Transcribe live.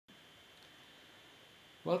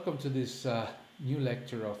Welcome to this new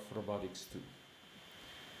lecture of Robotics 2.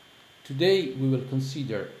 Today we will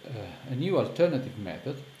consider a new alternative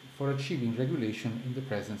method for achieving regulation in the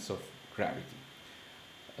presence of gravity.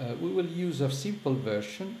 We will use a simple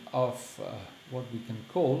version of what we can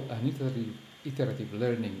call an iterative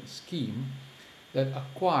learning scheme that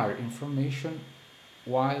acquires information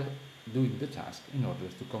while doing the task in order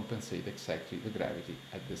to compensate exactly the gravity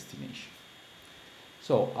at destination.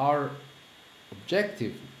 So our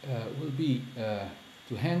objective will be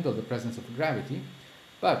to handle the presence of gravity,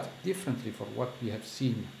 but differently from what we have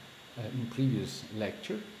seen in previous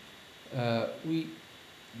lecture. We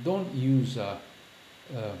don't use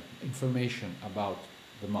information about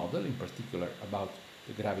the model, in particular about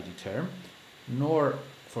the gravity term, nor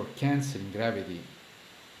for cancelling gravity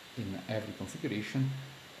in every configuration,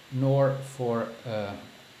 nor for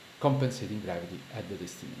compensating gravity at the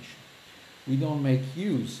destination. We don't make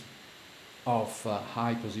use of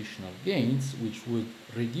high positional gains, which would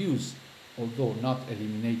reduce, although not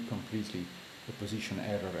eliminate completely, the position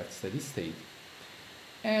error at steady state.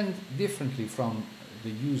 And differently from the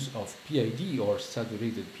use of PID or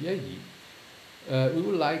saturated PID, we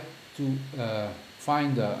would like to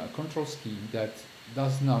find a control scheme that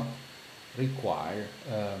does not require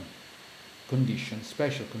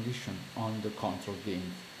special condition on the control gain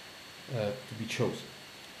to be chosen,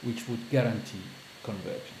 which would guarantee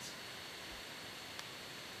convergence.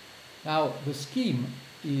 Now, the scheme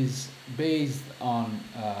is based on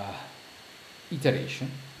iteration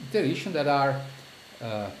that are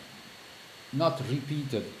not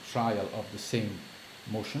repeated trial of the same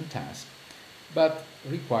motion task, but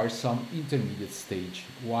require some intermediate stage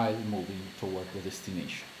while moving toward the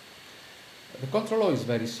destination. The control law is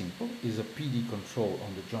very simple, is a PD control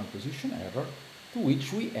on the joint position error, to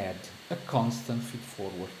which we add a constant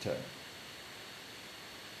feed-forward term.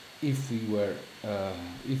 If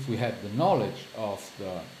we had the knowledge of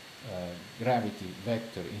the gravity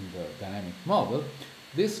vector in the dynamic model,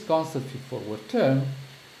 this constant feed-forward term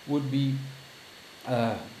would be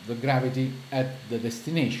the gravity at the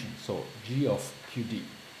destination, so G of QD.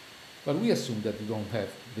 But we assume that we don't have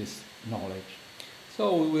this knowledge.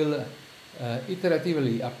 So we will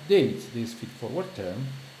iteratively update this feed-forward term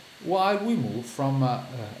while we move from a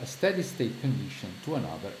steady state condition to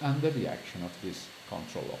another under the action of this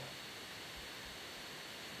control law.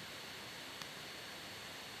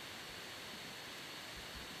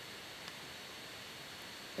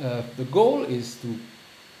 The goal is to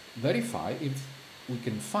verify if we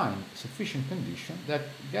can find sufficient condition that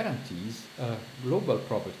guarantees a global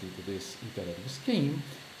property to this iterative scheme,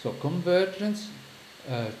 so convergence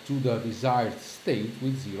to the desired state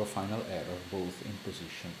with zero final error both in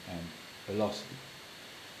position and velocity.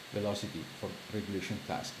 Velocity for regulation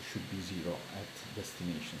task should be zero at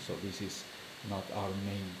destination, so this is not our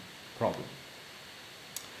main problem.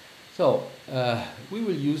 So we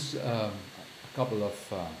will use a couple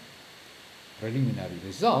of preliminary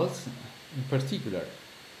results. In particular,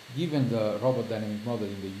 given the robot dynamic model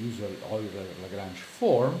in the usual Euler-Lagrange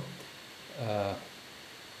form,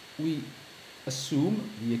 we assume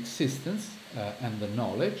the existence and the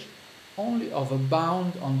knowledge only of a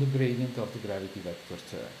bound on the gradient of the gravity vector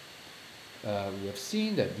term. We have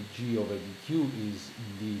seen that the G over dq is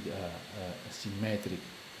indeed a symmetric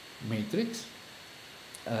matrix,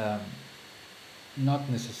 not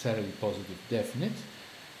necessarily positive definite.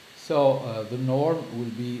 So the norm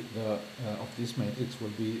will be of this matrix will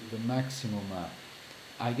be the maximum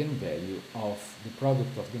eigenvalue of the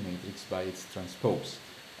product of the matrix by its transpose,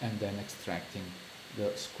 and then extracting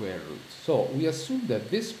the square root. So we assume that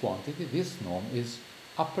this quantity, this norm, is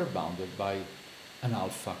upper bounded by an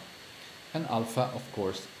alpha. And alpha, of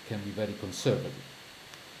course, can be very conservative.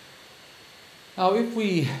 Now, if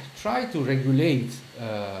we try to regulate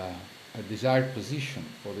a desired position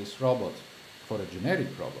for this robot, for a generic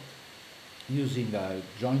robot, using a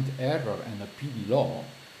joint error and a PD law,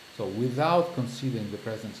 so without considering the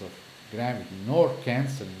presence of gravity, nor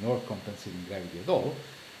cancelling, nor compensating gravity at all,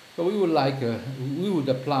 so we would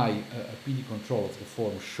apply a PD control of the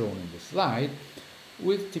form shown in the slide,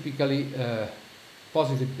 with typically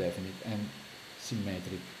positive definite and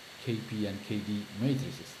symmetric KP and KD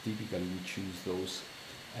matrices. Typically we choose those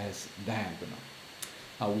as diagonal.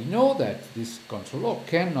 Now we know that this control law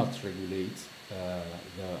cannot regulate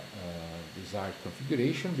the desired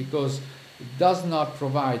configuration because it does not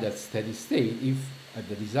provide at steady state, if at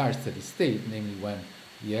the desired steady state, namely when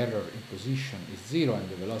the error in position is zero and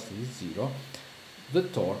the velocity is zero, the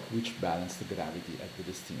torque which balances the gravity at the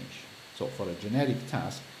destination. So for a generic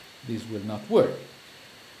task, this will not work.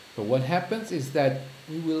 So what happens is that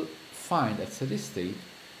we will find at steady state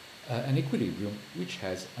an equilibrium which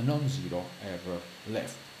has a non-zero error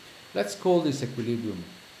left. Let's call this equilibrium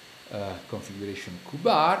configuration Q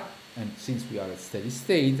bar, and since we are at steady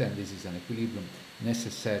state and this is an equilibrium,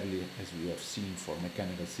 necessarily, as we have seen for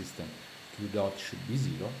mechanical system, Q dot should be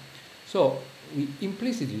 0. So we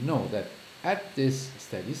implicitly know that at this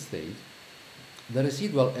steady state, the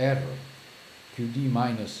residual error Qd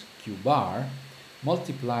minus Q bar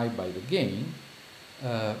multiplied by the gain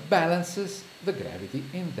balances the gravity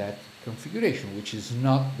in that configuration, which is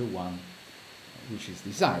not the one which is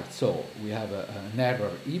desired. So we have an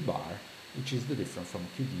error E bar, which is the difference from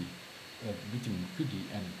Qd between Qd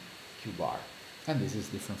and Q bar, and this is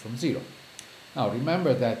different from 0. Now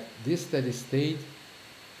remember that this steady state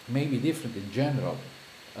may be different in general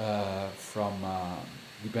from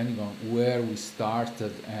depending on where we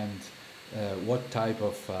started and what type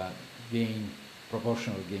of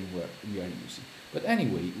proportional gain we are using. But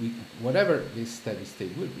anyway, whatever this steady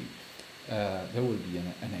state will be, there will be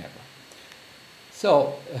an error.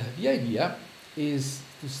 So the idea is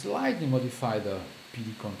to slightly modify the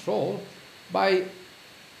PD control by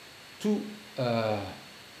two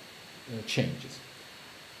changes.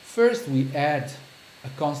 First, we add a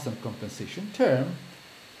constant compensation term,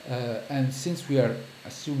 and since we are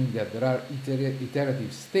assuming that there are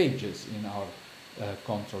iterative stages in our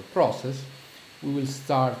control process, we will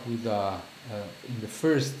start with in the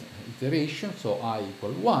first iteration, so I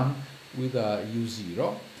equal 1, with a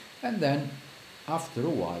U0, and then after a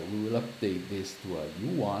while we will update this to a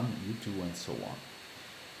U1, U2, and so on.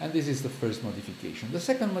 And this is the first modification. The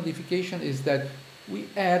second modification is that we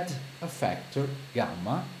add a factor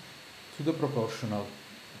gamma to the proportional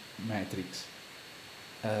matrix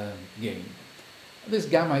gain. This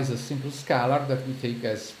gamma is a simple scalar that we take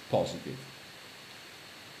as positive.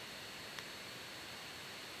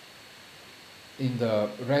 In the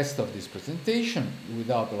rest of this presentation,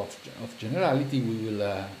 without a lot of generality, we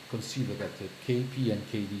will consider that the Kp and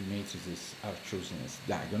Kd matrices are chosen as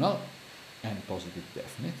diagonal and positive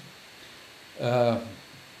definite.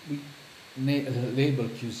 We label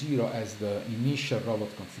Q0 as the initial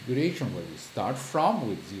robot configuration where we start from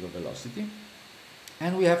with 0 velocity,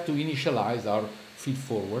 and we have to initialize our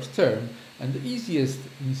feed-forward term, and the easiest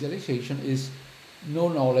initialization is no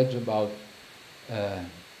knowledge about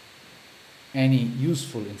any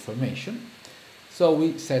useful information, so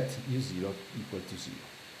we set U0 equal to 0.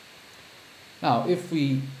 Now if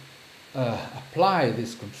we apply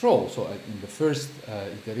this control, so in the first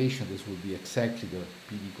iteration this will be exactly the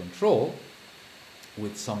PD control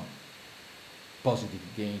with some positive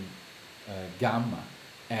gain gamma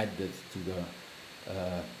added to the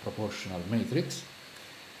proportional matrix,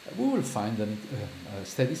 we will find a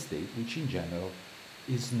steady state which in general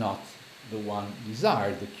is not the one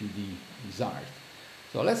desired, the QD desired.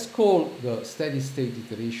 So let's call the steady state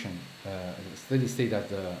iteration, steady state at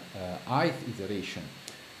the ith iteration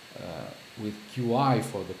with Qi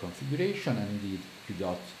for the configuration and indeed Q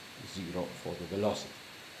dot 0 for the velocity.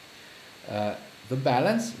 The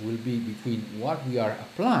balance will be between what we are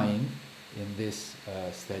applying in this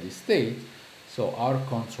steady state, so our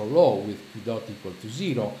control law with Q dot equal to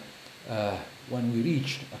 0 when we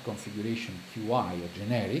reach a configuration Qi, a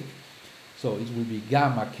generic, so it will be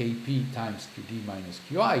gamma Kp times Qd minus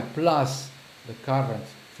Qi plus the current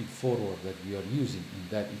feed-forward that we are using in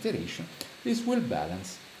that iteration. This will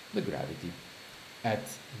balance the gravity at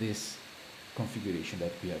this configuration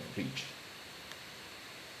that we have reached.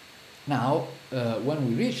 Now, when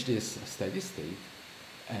we reach this steady state,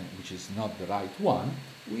 and which is not the right one,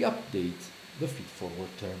 we update the feed-forward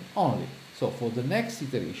term only. So for the next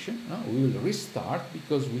iteration, we will restart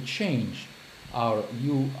because we change our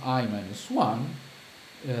ui minus 1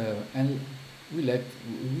 and we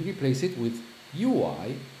replace it with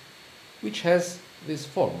ui, which has this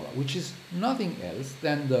formula, which is nothing else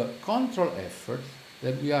than the control effort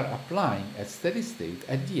that we are applying at steady state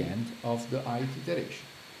at the end of the ith iteration.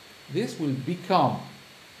 This will become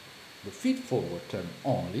the feed-forward term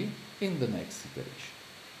only in the next iteration.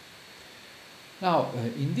 Now,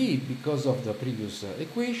 indeed, because of the previous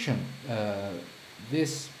equation, the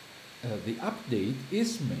update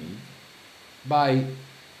is made by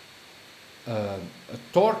a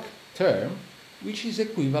torque term which is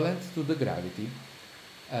equivalent to the gravity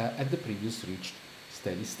at the previous reached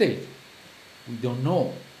steady state. We don't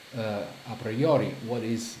know a priori what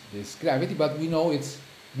is this gravity, but we know its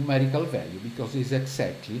numerical value because it's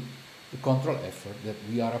exactly the control effort that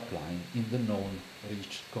we are applying in the known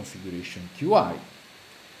reached configuration Qi.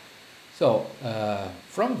 So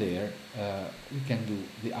from there we can do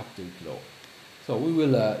the update law. So we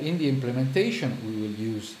will, in the implementation, we will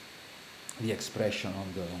use the expression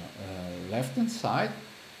on the left-hand side,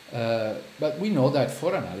 But we know that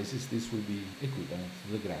for analysis this will be equivalent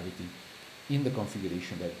to the gravity in the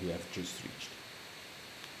configuration that we have just reached.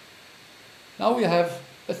 Now we have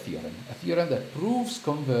a theorem that proves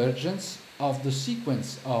convergence of the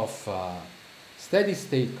sequence of steady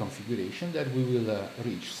state configuration that we will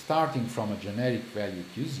reach, starting from a generic value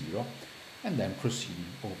Q0 and then proceeding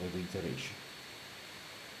over the iteration.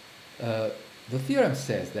 The theorem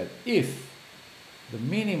says that if the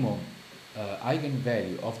minimum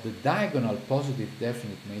eigenvalue of the diagonal positive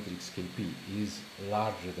definite matrix Kp is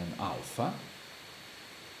larger than alpha,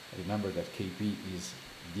 remember that Kp is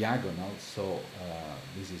diagonal, so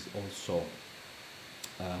this is also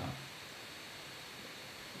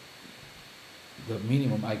the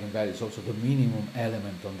minimum eigenvalue is also the minimum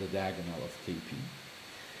element on the diagonal of Kp.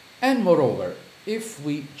 And moreover, if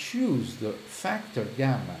we choose the factor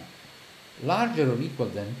gamma larger or equal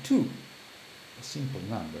than 2, a simple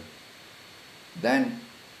number, then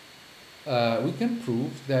we can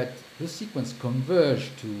prove that the sequence converge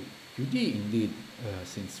to Qd. Indeed,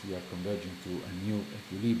 since we are converging to a new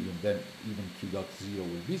equilibrium, then even Q dot 0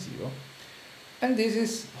 will be 0. And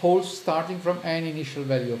this holds starting from any initial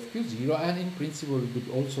value of Q0, and in principle we could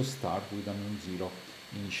also start with a non-zero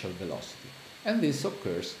initial velocity. And this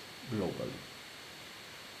occurs globally.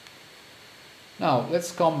 Now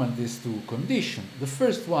let's comment these two conditions. The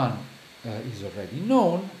first one is already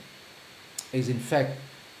known, is in fact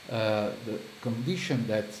the condition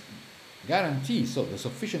that guarantees, so the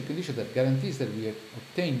sufficient condition that guarantees that we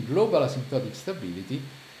obtain global asymptotic stability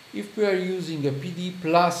if we are using a PD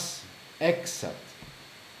plus exact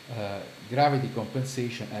gravity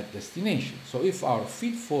compensation at destination. So if our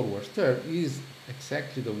feed-forward term is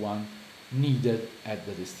exactly the one needed at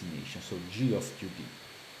the destination, so G of Qd.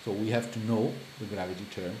 So we have to know the gravity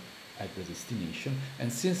term at the destination,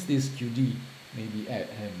 and since this Qd may be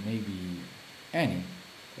any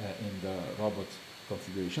in the robot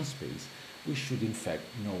configuration space, we should in fact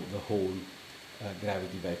know the whole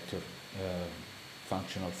gravity vector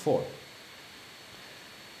functional form.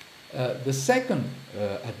 The second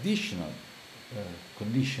additional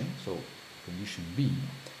condition, so condition B,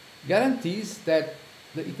 guarantees that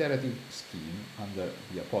the iterative scheme under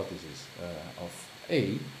the hypothesis of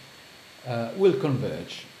A will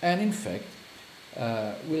converge, and in fact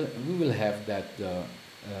we will have that the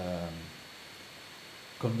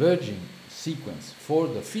converging sequence for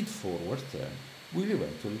the feed-forward term will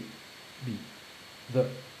eventually be the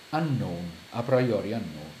unknown, a priori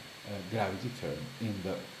unknown gravity term in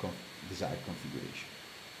the desired configuration.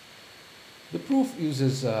 The proof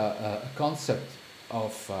uses a concept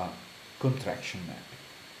of contraction mapping,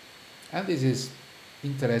 and this is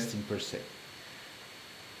interesting per se.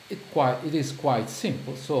 It is quite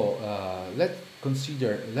simple. So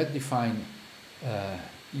let's define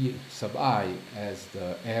E sub I as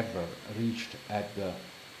the error reached at the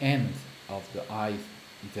end of the ith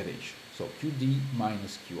iteration. So Qd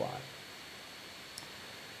minus Qi.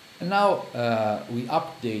 And now we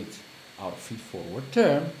update our feed-forward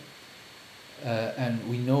term, and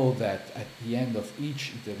we know that at the end of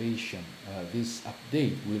each iteration this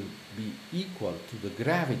update will be equal to the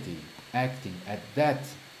gravity acting at that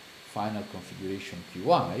final configuration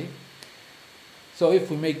Qi. So if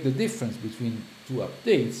we make the difference between two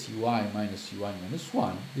updates, Ui minus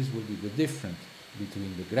 1, this will be the difference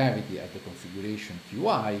between the gravity at the configuration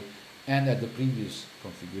Qi and at the previous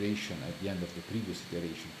configuration at the end of the previous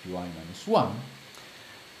iteration Qi minus 1.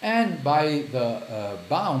 And by the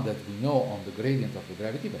bound that we know on the gradient of the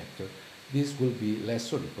gravity vector, this will be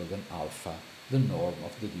less or equal than alpha, the norm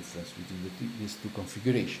of the difference between these two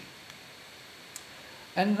configurations.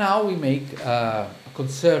 And now we make a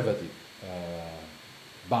conservative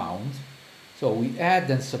bound. So we add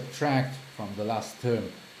and subtract from the last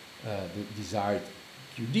term the desired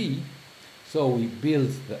Qd. So we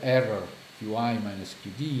build the error Qi minus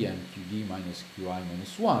Qd and Qd minus Qi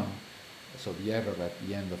minus 1. So the error at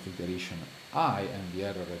the end of iteration I and the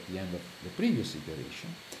error at the end of the previous iteration.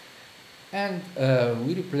 And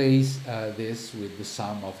we replace this with the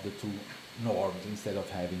sum of the two norms instead of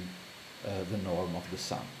having the norm of the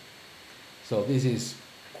sum. So this is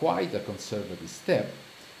quite a conservative step,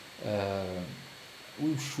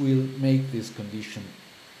 which will make this condition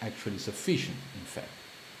actually sufficient, in fact.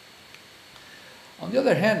 On the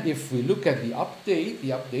other hand, if we look at the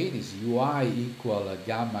update is Ui equal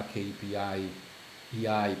gamma kpi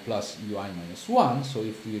ei plus Ui minus 1. So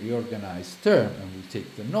if we reorganize term and we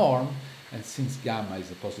take the norm, and since gamma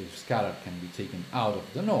is a positive scalar, can be taken out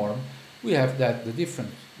of the norm, we have that the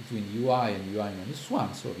difference between Ui and Ui minus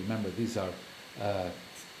 1. So remember, these are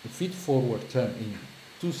the feed-forward term in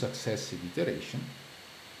two successive iterations.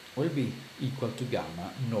 will be equal to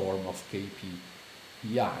gamma norm of Kp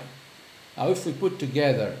EI. Now if we put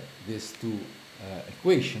together these two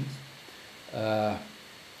equations,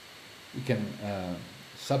 we can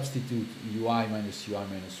substitute ui minus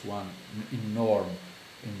 1 in norm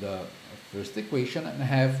in the first equation and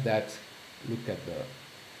have that, look at the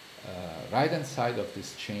right hand side of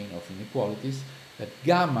this chain of inequalities, that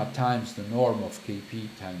gamma times the norm of Kp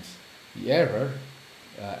times the error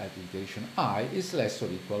at iteration I is less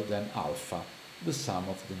or equal than alpha, the sum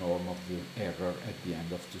of the norm of the error at the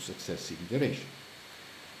end of two successive iterations.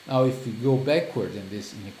 Now if we go backward in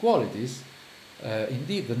these inequalities,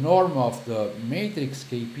 indeed the norm of the matrix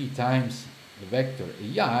Kp times the vector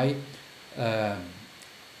Ai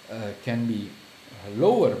can be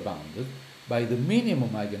lower bounded by the minimum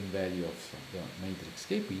eigenvalue of the matrix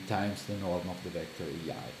Kp times the norm of the vector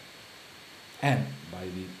Ai. And by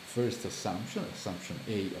the first assumption, assumption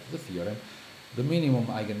A of the theorem, the minimum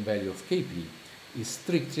eigenvalue of Kp is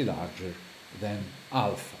strictly larger than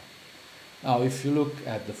alpha. Now, if you look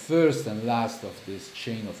at the first and last of this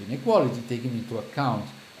chain of inequality, taking into account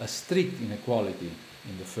a strict inequality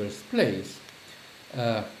in the first place,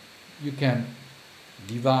 you can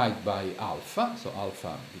divide by alpha, so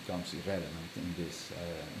alpha becomes irrelevant in this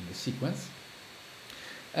in the sequence,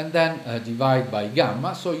 and then divide by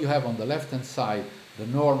gamma, so you have on the left hand side the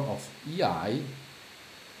norm of EI,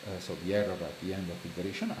 so the error at the end of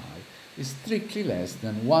iteration I, is strictly less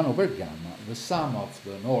than 1 over gamma, the sum of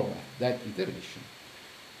the norm at that iteration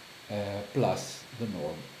plus the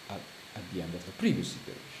norm at the end of the previous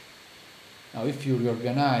iteration. Now if you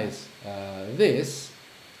reorganize this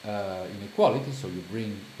inequality, so you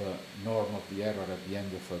bring the norm of the error at the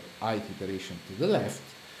end of an ith iteration to the left,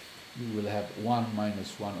 you will have 1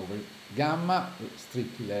 minus 1 over gamma,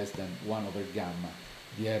 strictly less than 1 over gamma,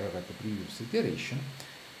 the error at the previous iteration.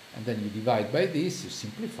 And then you divide by this, you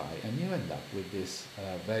simplify, and you end up with this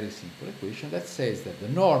very simple equation that says that the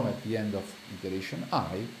norm at the end of iteration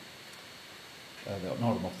I, the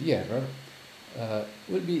norm of the error,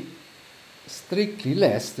 will be strictly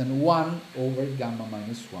less than 1 over gamma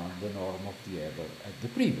minus 1, the norm of the error at the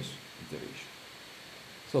previous iteration.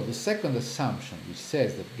 So the second assumption, which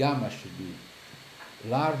says that gamma should be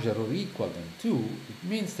larger or equal than 2, it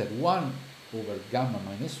means that 1 over gamma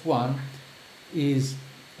minus 1 is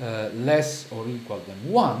less or equal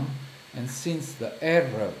than 1, and since the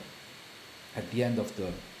error at the end of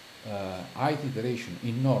the ith iteration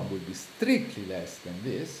in norm will be strictly less than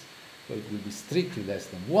this, so it will be strictly less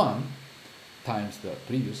than 1 times the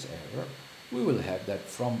previous error, we will have that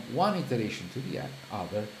from one iteration to the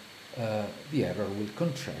other, the error will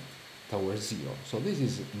contract towards 0. So this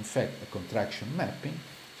is in fact a contraction mapping,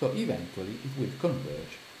 so eventually it will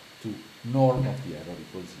converge to norm of the error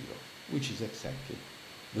equals 0, which is exactly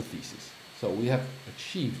the thesis. So we have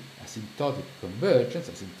achieved asymptotic convergence,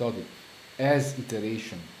 asymptotic as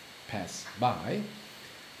iteration pass by.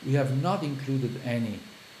 We have not included any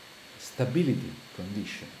stability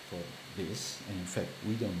condition for this, and in fact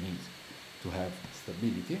we don't need to have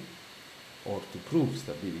stability or to prove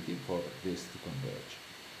stability for this to converge.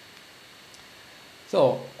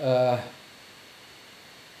 So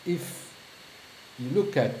if you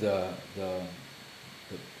look at the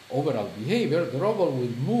overall behavior, the robot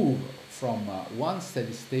will move from one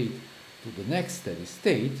steady state to the next steady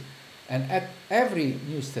state, and at every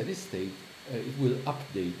new steady state it will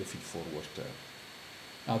update the feed-forward term.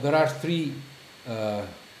 Now there are three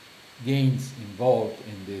gains involved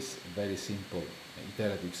in this very simple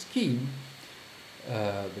iterative scheme,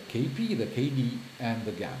 the Kp, the Kd, and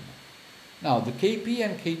the gamma. Now the Kp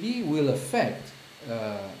and Kd will affect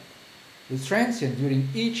the transient during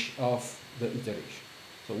each of the iterations.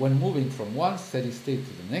 So when moving from one steady state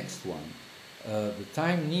to the next one, the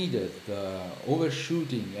time needed, the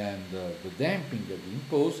overshooting, and the damping that we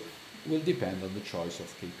impose will depend on the choice of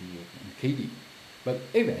Kp and Kd. But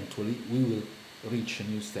eventually we will reach a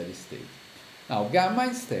new steady state. Now gamma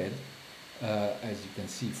instead, as you can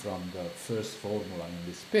see from the first formula in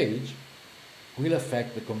this page, will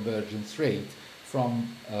affect the convergence rate from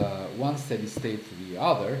one steady state to the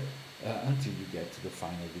other until you get to the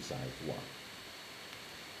final desired one.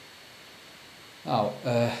 Now,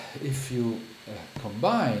 if you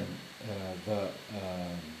combine the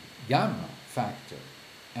gamma factor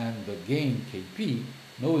and the gain Kp,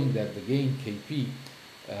 knowing that the gain Kp,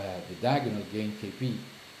 the diagonal gain Kp,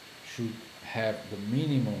 should have the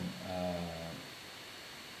minimum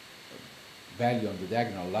value on the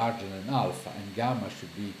diagonal larger than alpha, and gamma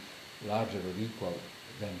should be larger or equal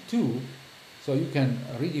than 2, so you can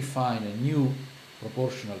redefine a new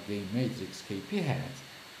proportional gain matrix Kp hat,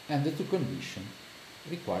 and the two conditions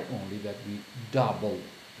require only that we double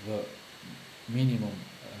the minimum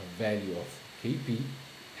value of Kp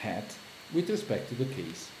hat with respect to the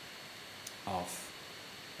case of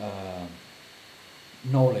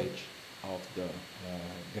knowledge of the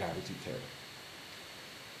gravity term.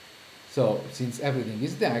 So, since everything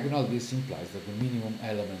is diagonal, this implies that the minimum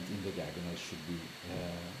element in the diagonal should be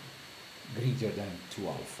greater than 2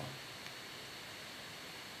 alpha.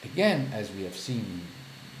 Again, as we have seen in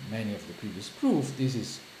many of the previous proofs, this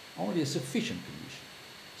is only a sufficient condition.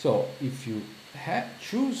 So, if you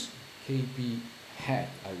choose Kp hat,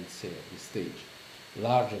 I would say at this stage,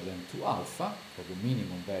 larger than 2 alpha, for the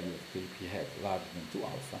minimum value of Kp hat larger than 2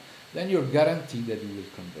 alpha, then you're guaranteed that you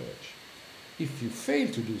will converge. If you fail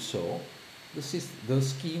to do so, the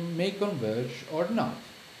scheme may converge or not.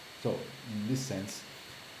 So, in this sense,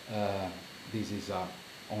 this is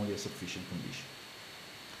only a sufficient condition.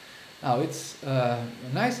 Now, it's a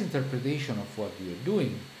nice interpretation of what we are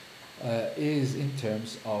doing is in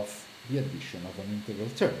terms of the addition of an integral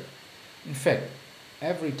term. In fact,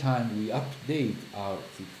 every time we update our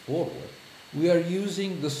feed-forward, we are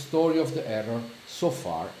using the story of the error so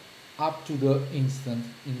far up to the instant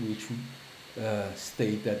in which we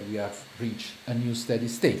state that we have reached a new steady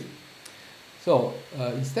state. So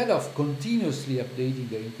instead of continuously updating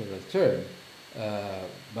the integral term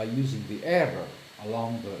by using the error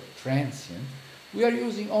along the transient, we are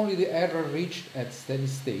using only the error reached at steady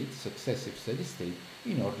state, successive steady state,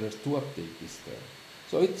 in order to update this term.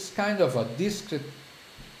 So it's kind of a discrete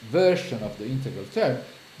version of the integral term,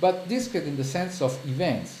 but discrete in the sense of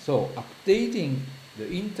events. So updating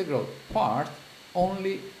the integral part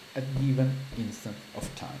only at given instant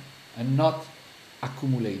of time, and not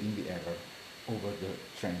accumulating the error over the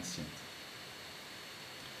transient.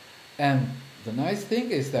 And the nice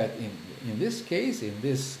thing is that in this case, in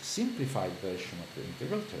this simplified version of the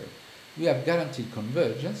integral term, we have guaranteed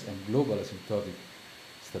convergence and global asymptotic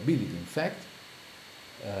stability, in fact,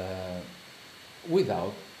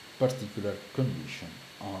 without particular condition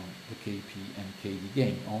on the Kp and Kd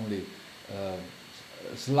gain, only a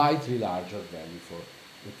slightly larger value for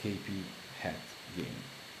the Kp hat gain.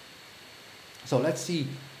 So let's see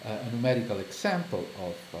a numerical example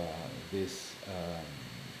of this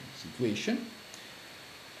situation.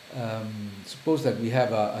 Suppose that we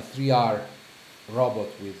have a 3R robot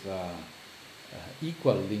with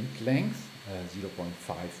equal link length,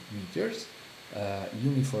 0.5 meters,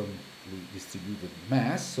 uniformly distributed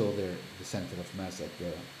mass, so they're the center of mass at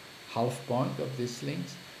the half point of these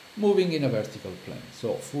links, moving in a vertical plane,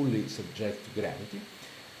 so fully subject to gravity,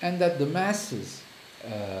 and that the masses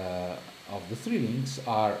of the 3 links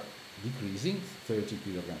are decreasing, 30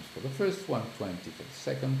 kilograms for the first one, 20 for the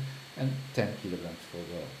second, and 10 kilograms for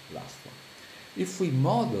the last one. If we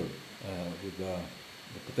model with the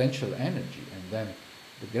potential energy and then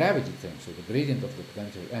the gravity term, so the gradient of the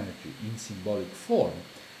potential energy in symbolic form,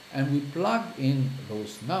 and we plug in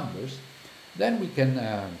those numbers, then we can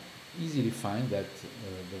easily find that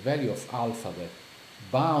the value of alpha that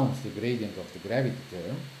bounds the gradient of the gravity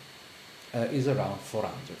term is around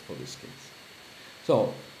 400 for this case.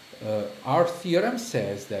 So our theorem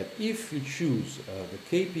says that if you choose the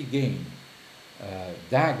Kp gain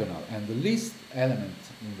diagonal and the least element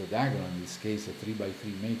in the diagonal, in this case a 3 by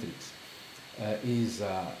 3 matrix, is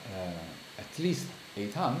at least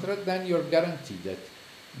 800, then you're guaranteed that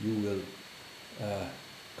you will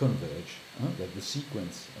converge, that the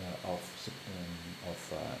sequence of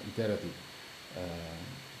iterative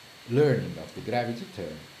learning of the gravity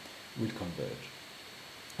term will converge.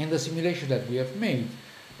 In the simulation that we have made,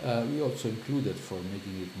 we also included, for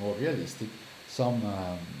making it more realistic, some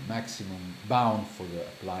maximum bound for the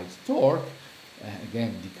applied torque,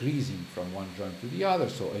 again decreasing from one joint to the other,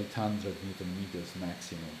 so 800 Newton meters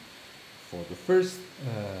maximum for the first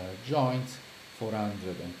joint,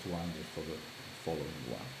 400 and 200 for the following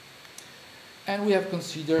one. And we have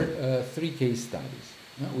considered 3 case studies.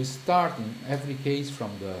 We start in every case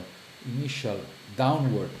from the initial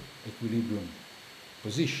downward equilibrium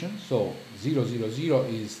position, so 0, 0, 0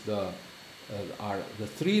 is the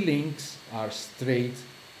 3 links are straight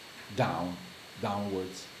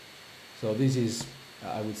downwards. So this is,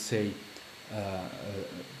 I would say,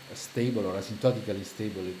 a stable or asymptotically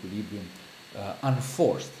stable equilibrium,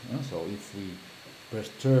 unforced. So if we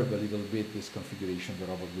perturb a little bit this configuration, the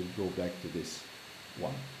robot will go back to this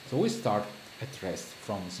one. So we start at rest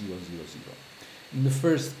from 0, 0, 0. In the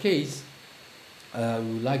first case, we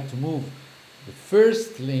would like to move the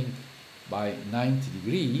first link by 90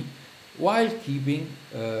 degrees while keeping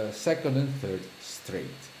second and third straight.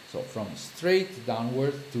 So from straight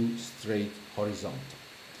downward to straight horizontal.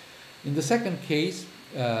 In the second case,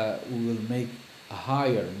 we will make a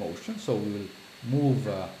higher motion, so we will move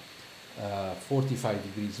 45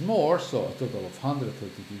 degrees more, so a total of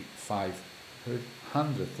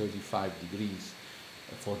 135 degrees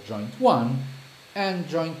for joint 1, and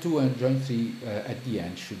joint 2 and joint 3 at the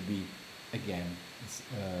end should be again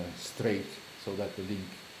straight, so that the link,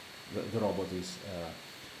 the robot is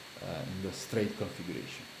in the straight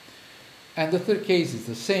configuration. And the third case is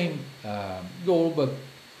the same goal, but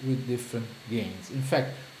with different gains. In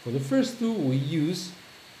fact, for the first two, we use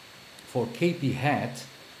for KP hat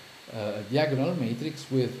a diagonal matrix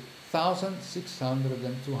with 1,600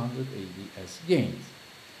 and 280 as gains,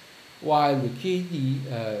 while the KD,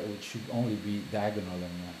 which should only be diagonal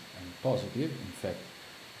and positive, in fact,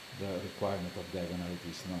 the requirement of diagonality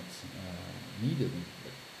is not needed,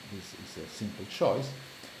 but this is a simple choice,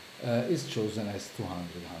 is chosen as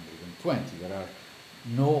 200, 120. There are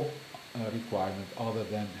no requirement other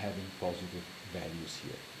than having positive values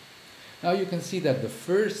here. Now you can see that the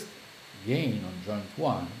first gain on joint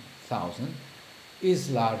 1, 1,000, is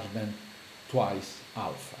larger than twice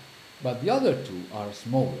alpha, but the other two are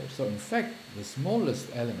smaller. So in fact, the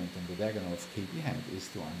smallest element on the diagonal of KP hat is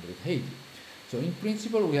 280. So in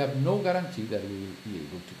principle, we have no guarantee that we will be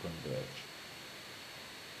able to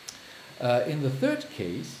converge. In the third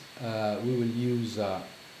case, we will use a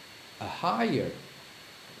higher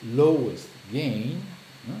lowest gain,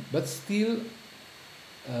 but still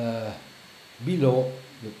below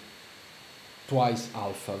the twice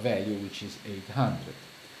alpha value, which is 800.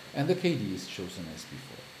 And the KD is chosen as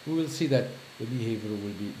before. We will see that the behavior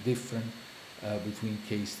will be different between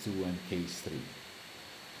case 2 and case 3.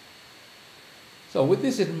 So with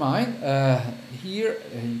this in mind, here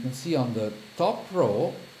you can see on the top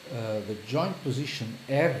row the joint position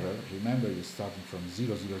error. Remember, you're starting from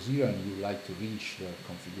 0, 0, 0, and you like to reach the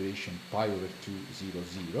configuration pi over 2, 0,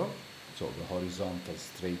 0, so the horizontal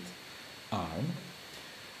straight arm.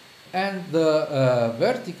 And the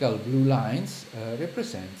vertical blue lines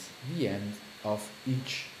represent the end of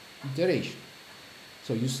each iteration.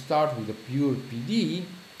 So you start with a pure PD,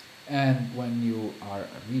 and when you are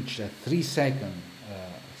reached a 3-second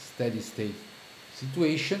steady state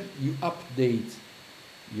situation, you update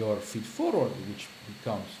your feed forward, which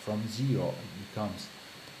becomes from 0, it becomes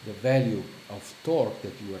the value of torque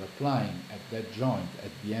that you are applying at that joint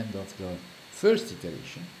at the end of the first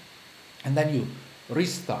iteration, and then you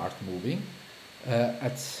restart moving.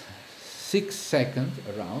 At 6 seconds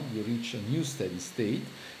around, you reach a new steady state,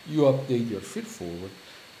 you update your feed forward,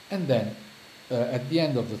 and then at the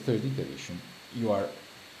end of the third iteration, you are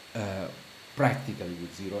practically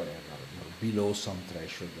with 0 error, you're below some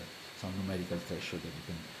threshold, some numerical threshold that you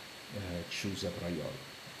can choose a priori.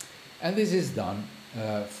 And this is done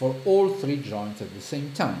for all 3 joints at the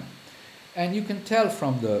same time. And you can tell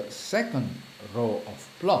from the second row of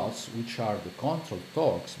plots, which are the control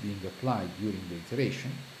torques being applied during the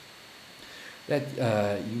iteration, that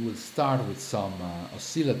you will start with some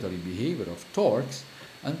oscillatory behavior of torques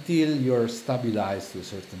until you're stabilized to a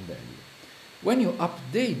certain value. When you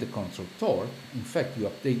update the control torque, in fact, you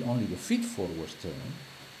update only the feed-forward term,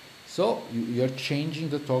 so you're changing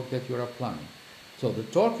the torque that you're applying. So the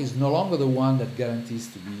torque is no longer the one that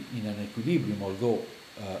guarantees to be in an equilibrium, although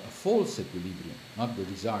a false equilibrium, not the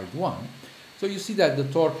desired one. So you see that the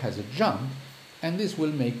torque has a jump, and this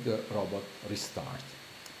will make the robot restart.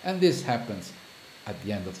 And this happens at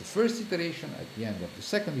the end of the first iteration, at the end of the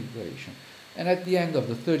second iteration, and at the end of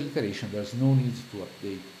the third iteration, there's no need to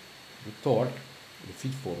update the torque, the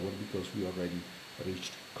feed forward, because we already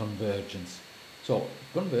reached convergence. So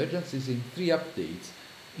convergence is in 3 updates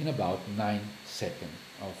in about 9 seconds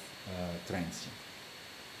of transient.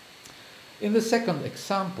 In the second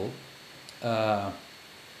example,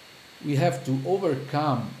 we have to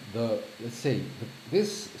overcome the, let's say,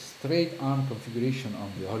 this straight arm configuration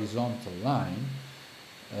on the horizontal line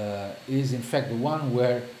is in fact the one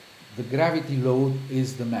where the gravity load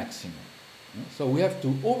is the maximum. So we have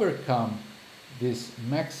to overcome this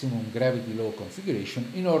maximum gravity load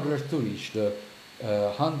configuration in order to reach the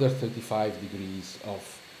 135 degrees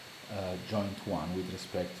of joint 1 with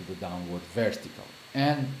respect to the downward vertical,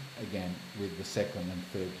 and again with the second and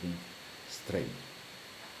third link straight.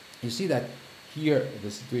 You see that here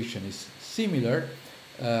the situation is similar,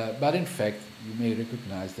 but in fact you may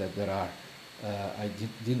recognize that there are, I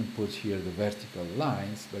didn't put here the vertical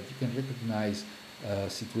lines, but you can recognize a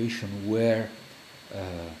situation where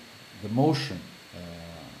the motion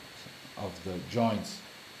of the joints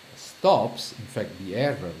stops. In fact, the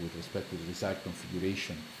error with respect to the desired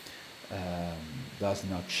configuration does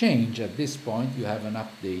not change. At this point, you have an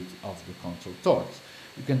update of the control torques.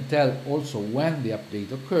 You can tell also when the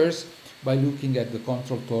update occurs by looking at the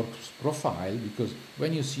control torque profile, because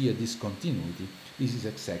when you see a discontinuity, this is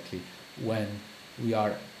exactly when we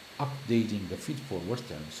are updating the feed-forward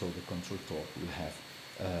term, so the control torque will have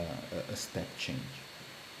a step change.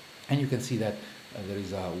 And you can see that there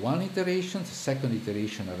is one iteration, the second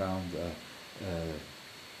iteration around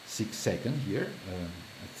 6 seconds here,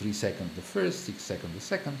 3 seconds the first, 6 seconds the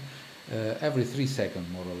second. Every 3 seconds,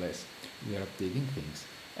 more or less, we are updating things,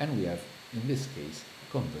 and we have, in this case,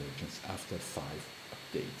 convergence after 5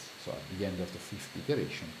 updates. So at the end of the 5th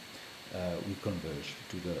iteration, we converge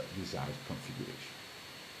to the desired configuration.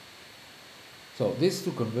 So these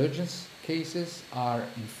two convergence cases are,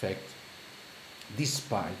 in fact,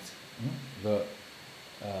 despite the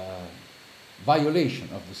violation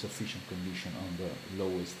of the sufficient condition on the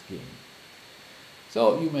lowest gain.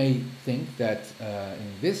 So you may think that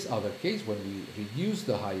in this other case, when we reduce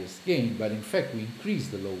the highest gain, but in fact we increase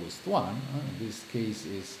the lowest one, this case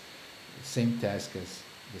is the same task as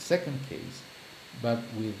the second case, but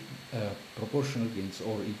with proportional gains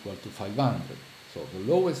or equal to 500. So the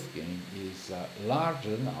lowest gain is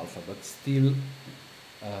larger than alpha, but still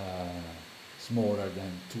smaller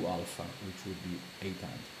than 2 alpha, which would be 800.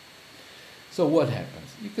 So what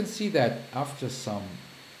happens? You can see that after some,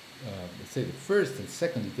 let's say the first and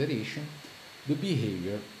second iteration, the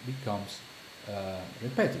behavior becomes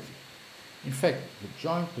repetitive. In fact, the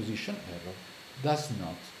joint position error does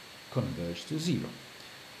not converge to 0.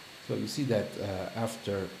 So you see that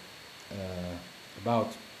after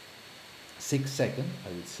about 6 seconds,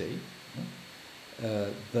 I would say,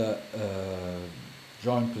 the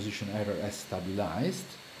joint position error has stabilized.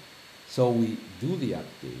 So we do the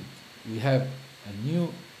update. We have a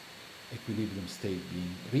new equilibrium state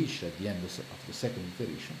being reached at the end of the second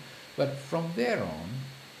iteration, but from there on,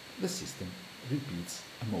 the system repeats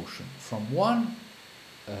a motion from one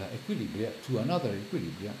equilibria to another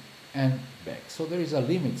equilibria and back. So there is a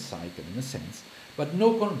limit cycle in a sense, but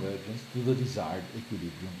no convergence to the desired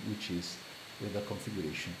equilibrium, which is with the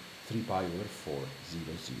configuration 3 pi over 4,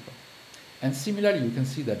 0, 0. And similarly, you can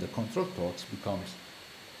see that the control torques becomes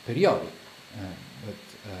periodic, but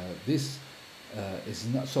this is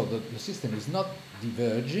not, so the system is not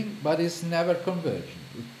diverging, but is never converging.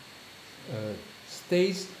 It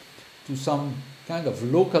stays to some kind of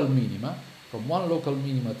local minima, from one local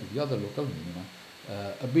minima to the other local minima,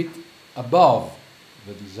 a bit above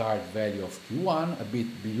the desired value of Q1, a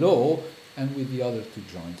bit below, and with the other two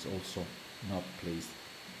joints also not placed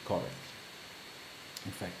correctly.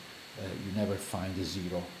 In fact, you never find a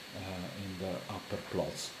 0 in the upper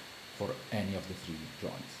plots for any of the 3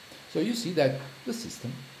 joints. So you see that the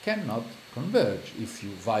system cannot converge if you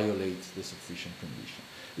violate the sufficient condition.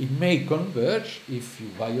 It may converge if you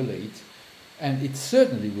violate, and it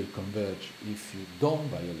certainly will converge if you don't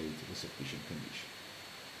violate the sufficient condition.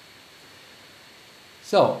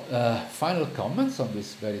 So, final comments on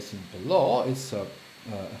this very simple law. It's a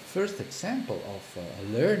first example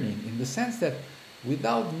of learning, in the sense that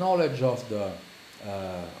without knowledge of the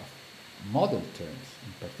model terms,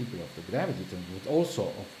 in particular of the gravity terms, but also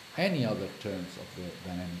of any other terms of the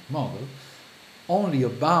dynamic model, only a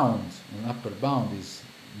bound, an upper bound, is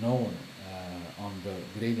known on the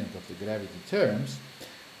gradient of the gravity terms.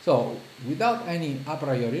 So without any a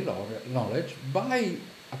priori knowledge, by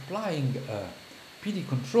applying PD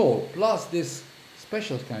control plus this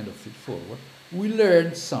special kind of feed-forward, we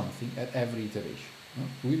learn something at every iteration.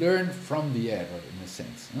 We learn from the error, in a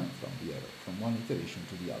sense, from one iteration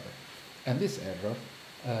to the other. And this error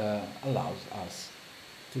allows us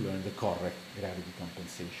to learn the correct gravity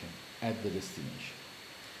compensation at the destination.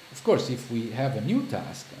 Of course, if we have a new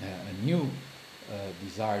task, a new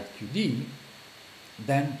desired QD,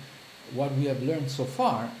 then what we have learned so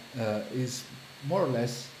far is more or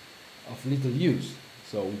less of little use.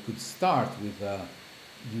 So we could start with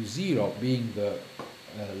U0 being the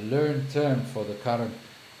learned term for the current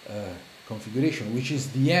configuration, which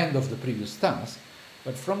is the end of the previous task,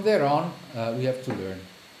 but from there on we have to learn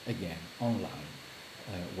again online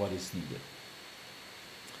what is needed.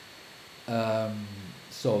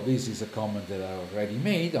 So this is a comment that I already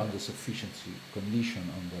made on the sufficiency condition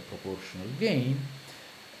on the proportional gain.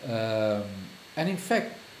 And in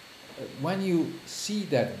fact, when you see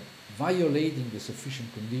that violating the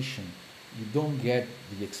sufficient condition you don't get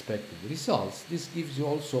the expected results, this gives you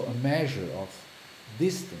also a measure of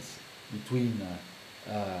distance between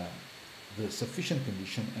the sufficient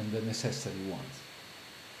condition and the necessary ones.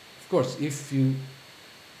 Of course, if you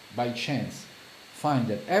by chance find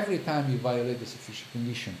that every time you violate the sufficient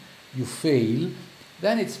condition you fail,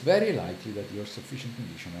 then it's very likely that your sufficient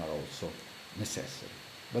conditions are also necessary.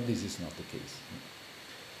 But this is not the case.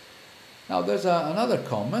 Now there's another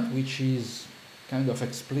comment which is kind of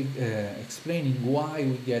explaining why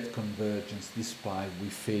we get convergence despite we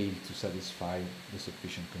fail to satisfy the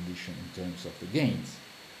sufficient condition in terms of the gains.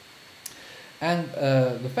 And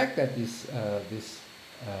the fact that this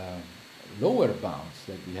lower bounds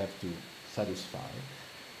that we have to satisfy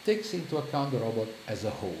takes into account the robot as a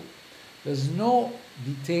whole. There's no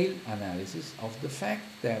detailed analysis of the fact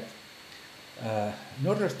that in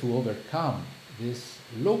order to overcome this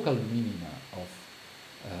local minima of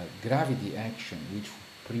gravity action which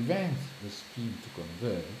prevents the scheme to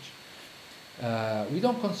converge, we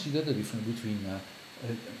don't consider the difference between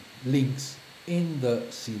links in the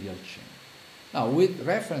serial chain. Now, with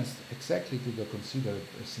reference exactly to the considered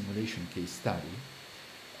simulation case study,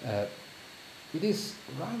 it is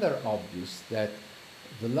rather obvious that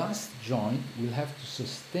the last joint will have to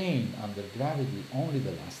sustain under gravity only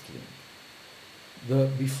the last link. The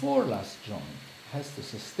before last joint has to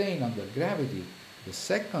sustain under gravity the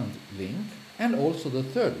second link and also the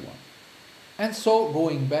third one. And so,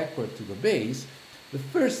 going backward to the base, the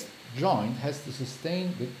first joint has to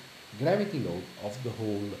sustain the gravity load of the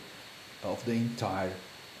whole, of the entire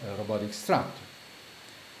robotic structure.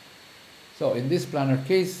 So in this planar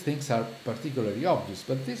case, things are particularly obvious,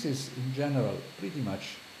 but this is in general pretty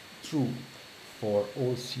much true for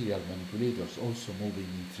all serial manipulators also moving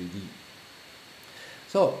in 3D.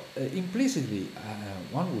 So implicitly,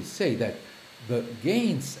 one would say that the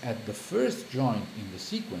gains at the first joint in the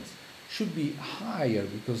sequence should be higher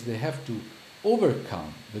because they have to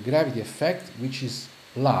overcome the gravity effect, which is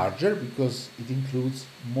larger because it includes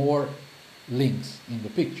more links in the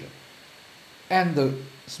picture. And the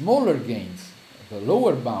smaller gains, the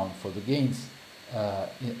lower bound for the gains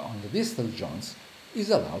on the distal joints is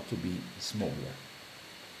allowed to be smaller.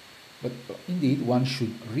 But indeed, one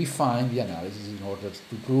should refine the analysis in order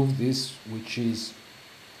to prove this, which is,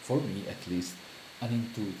 for me at least, an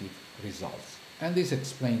intuitive result. And this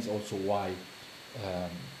explains also why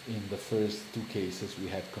in the first two cases we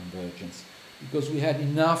had convergence, because we had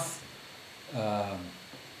enough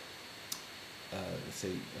let's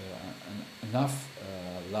say, enough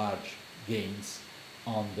large gains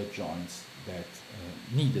on the joints that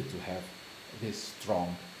needed to have this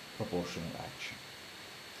strong proportional action.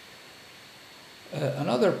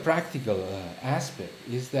 Another practical aspect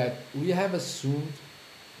is that we have assumed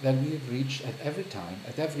that we have reached at every time,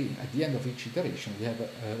 at the end of each iteration, we have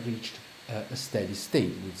reached a steady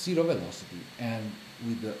state with zero velocity and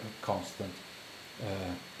with a constant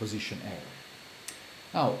position error.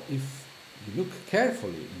 Now, if you look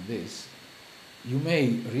carefully in this, you may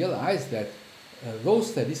realize that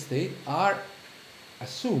those steady states are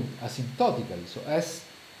assumed asymptotically, so as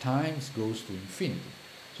time goes to infinity.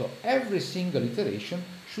 So every single iteration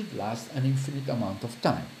should last an infinite amount of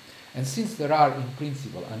time. And since there are, in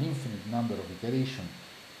principle, an infinite number of iterations,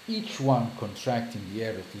 each one contracting the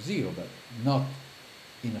error to zero, but not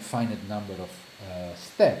in a finite number of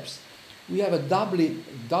steps, we have a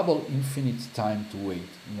double infinite time to wait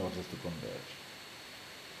in order to converge.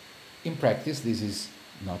 In practice, this is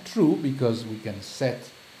not true because we can set,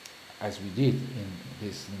 as we did in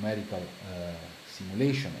this numerical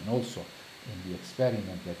simulation and also in the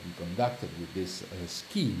experiment that we conducted with this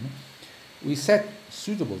scheme, we set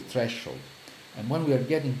suitable threshold, and when we are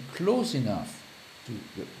getting close enough to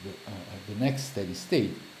the next steady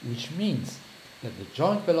state, which means that the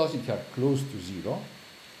joint velocities are close to zero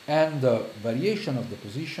and the variation of the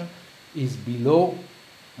position is below,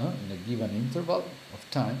 in a given interval of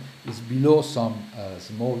time, is below some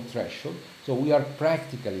small threshold, so we are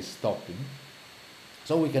practically stopping.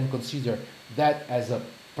 So we can consider that as a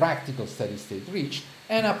practical steady state reached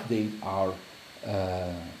and update our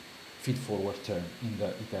feed-forward term in the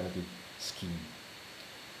iterative scheme.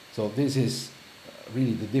 So this is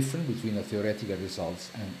really the difference between the theoretical results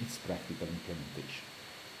and its practical implementation.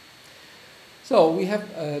 So we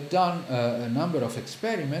have done a number of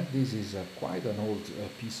experiments. This is quite an old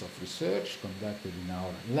piece of research conducted in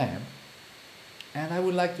our lab. And I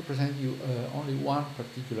would like to present you only one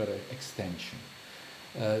particular extension,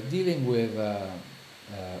 dealing with a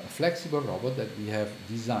flexible robot that we have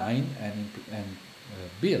designed and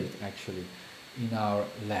built actually in our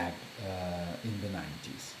lab in the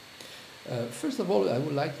 90s. First of all, I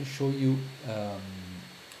would like to show you a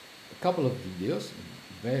couple of videos,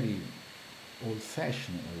 very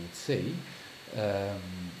old-fashioned, I would say,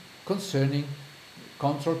 concerning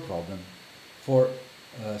control problem for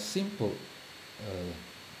simple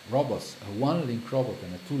robots, a one-link robot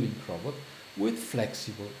and a two-link robot with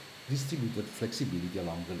flexible, distributed flexibility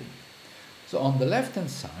along the link. So on the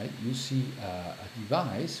left-hand side, you see a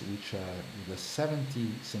device which with a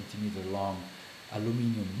 70 centimeter long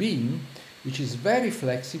aluminum beam, which is very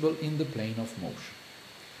flexible in the plane of motion.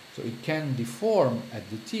 So it can deform at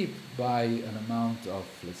the tip by an amount of,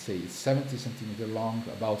 let's say, it's 70 centimeter long,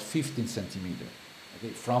 about 15 centimeter,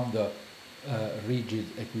 okay, from the rigid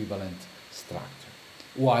equivalent structure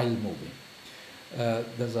while moving.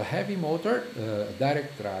 There's a heavy motor, a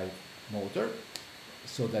direct drive motor,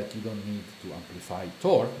 so that you don't need to amplify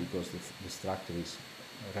torque because the structure is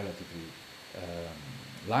relatively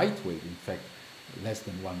lightweight, in fact less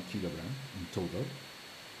than 1 kilogram in total.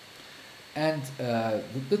 And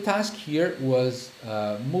the task here was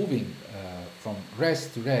moving from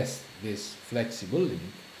rest to rest this flexible link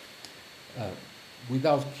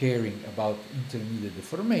without caring about intermediate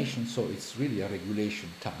deformation, so it's really a regulation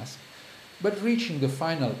task, but reaching the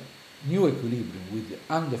final new equilibrium with the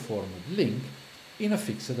undeformed link in a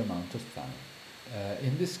fixed amount of time,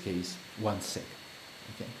 in this case 1 second.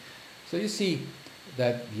 Okay? So you see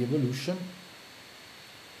that the evolution,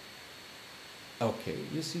 okay,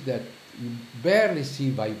 you see that you barely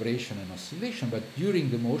see vibration and oscillation, but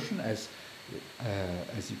during the motion, as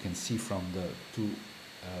you can see from the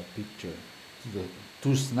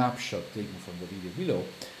two snapshots taken from the video below,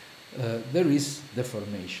 there is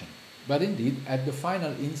deformation. But indeed, at the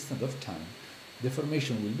final instant of time,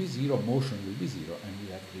 deformation will be zero, motion will be zero, and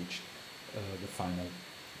we have reached the final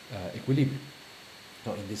equilibrium.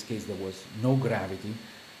 So in this case, there was no gravity,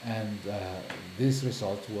 and this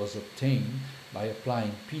result was obtained by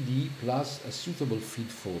applying PD plus a suitable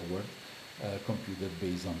feed-forward computed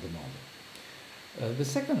based on the model. The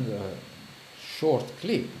second short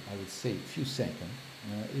clip, I would say a few seconds,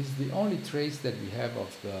 is the only trace that we have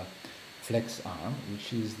of the flex arm,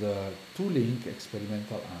 which is the two-link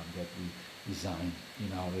experimental arm that we designed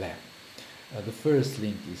in our lab. The first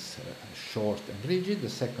link is short and rigid, the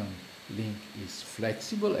second link is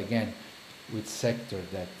flexible, again with sector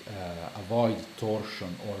that avoid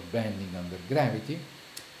torsion or bending under gravity.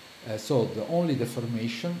 So the only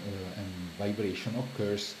deformation and vibration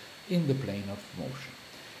occurs in the plane of motion.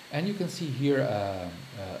 And you can see here a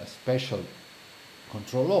special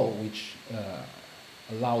control law which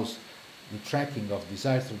allows the tracking of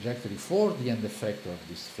desired trajectory for the end effector of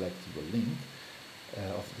this flexible link,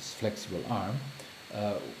 of this flexible arm,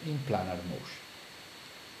 in planar motion.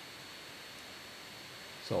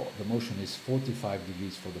 So the motion is 45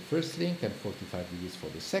 degrees for the first link and 45 degrees for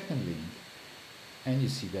the second link, and you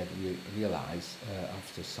see that we realize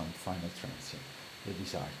after some final transient the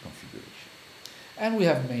desired configuration. And we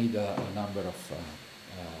have made a number of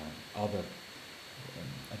other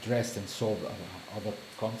addressed and solved other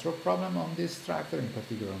control problem on this tractor, in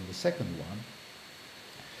particular on the second one,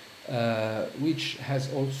 which has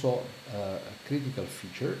also a critical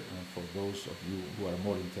feature for those of you who are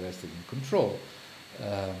more interested in control.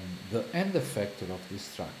 The end effector of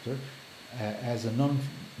this tractor has a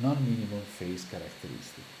non-minimum phase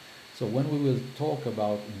characteristic. So when we will talk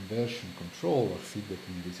about inversion control or feedback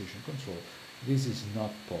minimization control, this is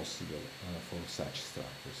not possible for such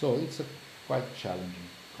structure. So it's a quite challenging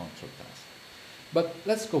control task. But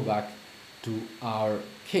let's go back to our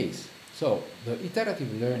case. So the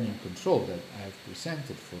iterative learning control that I have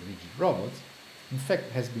presented for rigid robots, in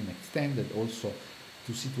fact, has been extended also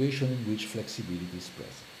to situations in which flexibility is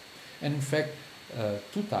present. And in fact,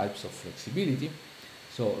 two types of flexibility.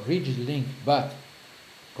 So rigid link, but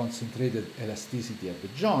concentrated elasticity at the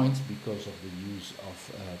joints because of the use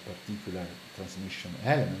of particular transmission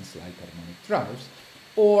elements like harmonic drives,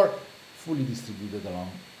 or fully distributed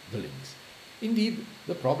along the links. Indeed,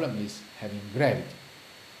 the problem is having gravity.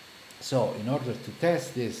 So in order to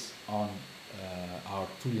test this on our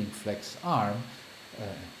two-link flex arm,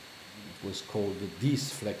 it was called the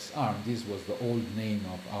DIS flex arm, this was the old name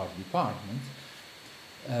of our department,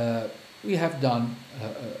 we have done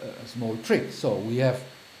a small trick. So we have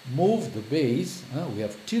moved the base, we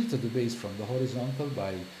have tilted the base from the horizontal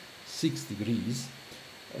by 6 degrees,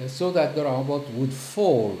 so that the robot would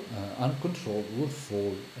fall, uncontrolled, would fall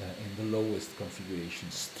in the lowest configuration,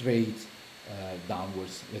 straight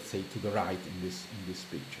downwards, let's say to the right in this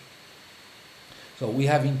picture. So we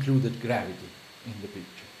have included gravity in the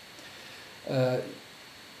picture.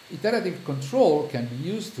 Iterative control can be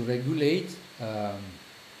used to regulate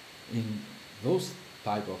in those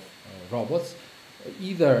type of robots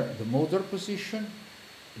either the motor position,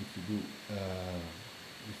 if you do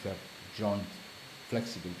if you have joint,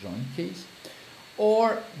 flexible joint case,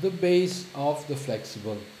 or the base of the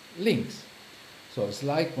flexible links. So it's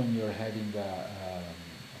like when you're having a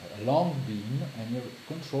long beam and you're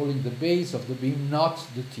controlling the base of the beam, not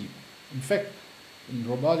the tip. In fact, in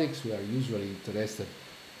robotics we are usually interested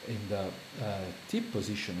in the tip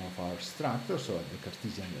position of our structure, so at the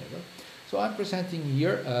Cartesian level. So I'm presenting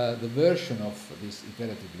here the version of this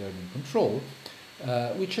iterative learning control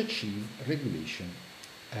which achieve regulation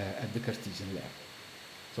at the Cartesian level.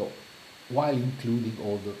 So while including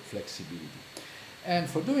all the flexibility. And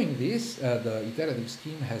for doing this, the iterative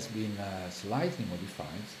scheme has been slightly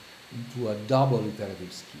modified into a double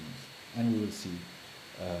iterative scheme. And we will see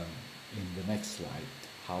in the next slide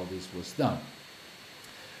how this was done.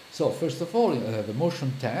 So first of all, the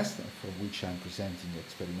motion test, from which I'm presenting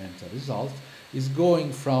experimental results, is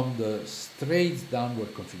going from the straight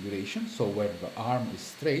downward configuration, so where the arm is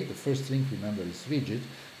straight. The first link, remember, is rigid.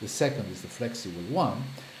 The second is the flexible one.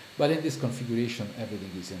 But in this configuration,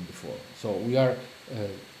 everything is in default. So we are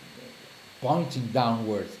pointing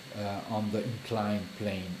downward on the inclined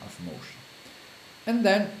plane of motion. And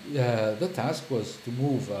then the task was to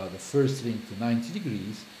move the first link to 90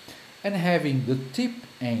 degrees and having the tip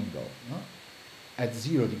angle at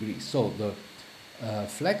 0 degrees. So the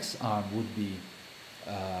flex arm would be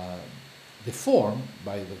deformed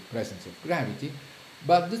by the presence of gravity,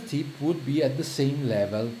 but the tip would be at the same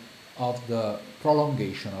level of the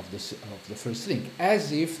prolongation of the first link,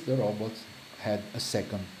 as if the robot had a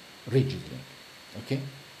second rigid link. Okay?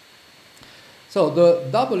 So the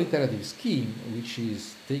double iterative scheme, which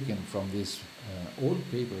is taken from this old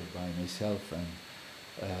paper by myself and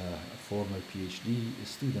a former PhD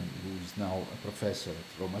student who is now a professor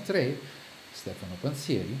at Roma 3, Stefano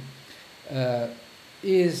Pansieri,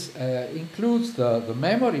 includes the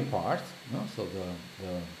memory part, so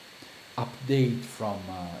the update from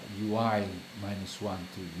UI -1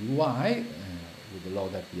 to UI with the law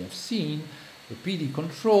that we have seen, the PD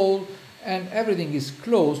control, and everything is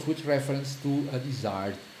closed with reference to a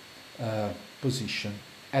desired position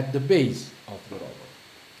at the base of the robot.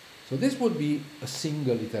 So this would be a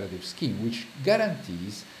single iterative scheme, which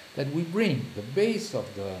guarantees that we bring the base of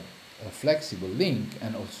the flexible link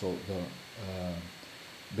and also the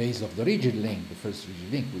base of the rigid link, the first rigid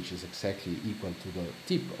link, which is exactly equal to the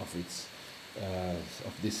tip of its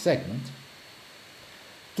of this segment,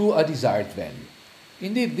 to a desired value.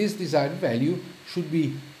 Indeed, this desired value should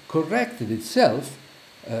be corrected itself.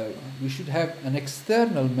 We should have an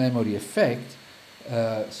external memory effect,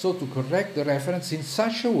 so to correct the reference in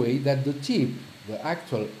such a way that the tip, the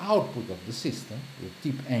actual output of the system, the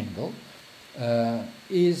tip angle,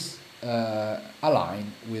 is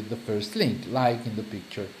aligned with the first link, like in the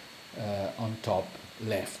picture on top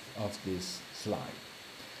left of this slide.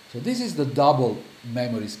 So this is the double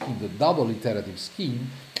memory scheme, the double iterative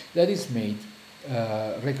scheme that is made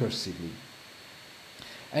recursively.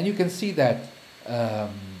 And you can see that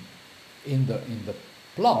in the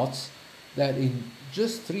plots that in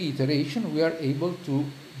just 3 iterations we are able to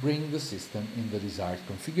bring the system in the desired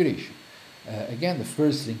configuration. Again, the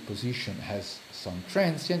first link position has some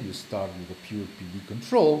transient. You start with a pure PD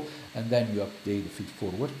control, and then you update the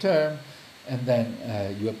feed-forward term, and then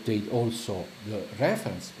you update also the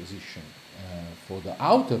reference position for the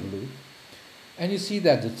outer loop, and you see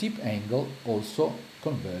that the tip angle also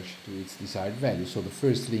converges to its desired value. So the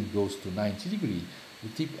first link goes to 90 degrees, the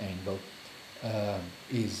tip angle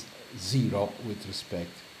is 0 with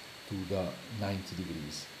respect to the 90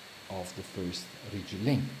 degrees of the first rigid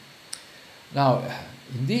link. Now,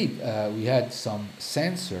 indeed, we had some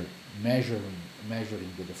sensor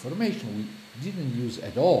measuring the deformation. We didn't use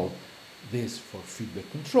at all this for feedback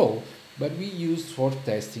control, but we used for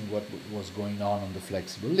testing what was going on the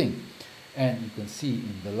flexible link. And you can see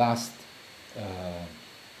in the last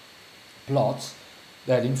plots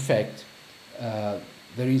that in fact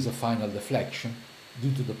there is a final deflection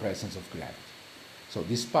due to the presence of gravity. So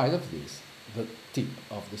despite of this, the tip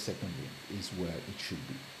of the second link is where it should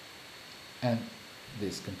be. And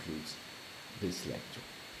this concludes this lecture.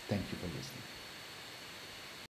 Thank you for listening.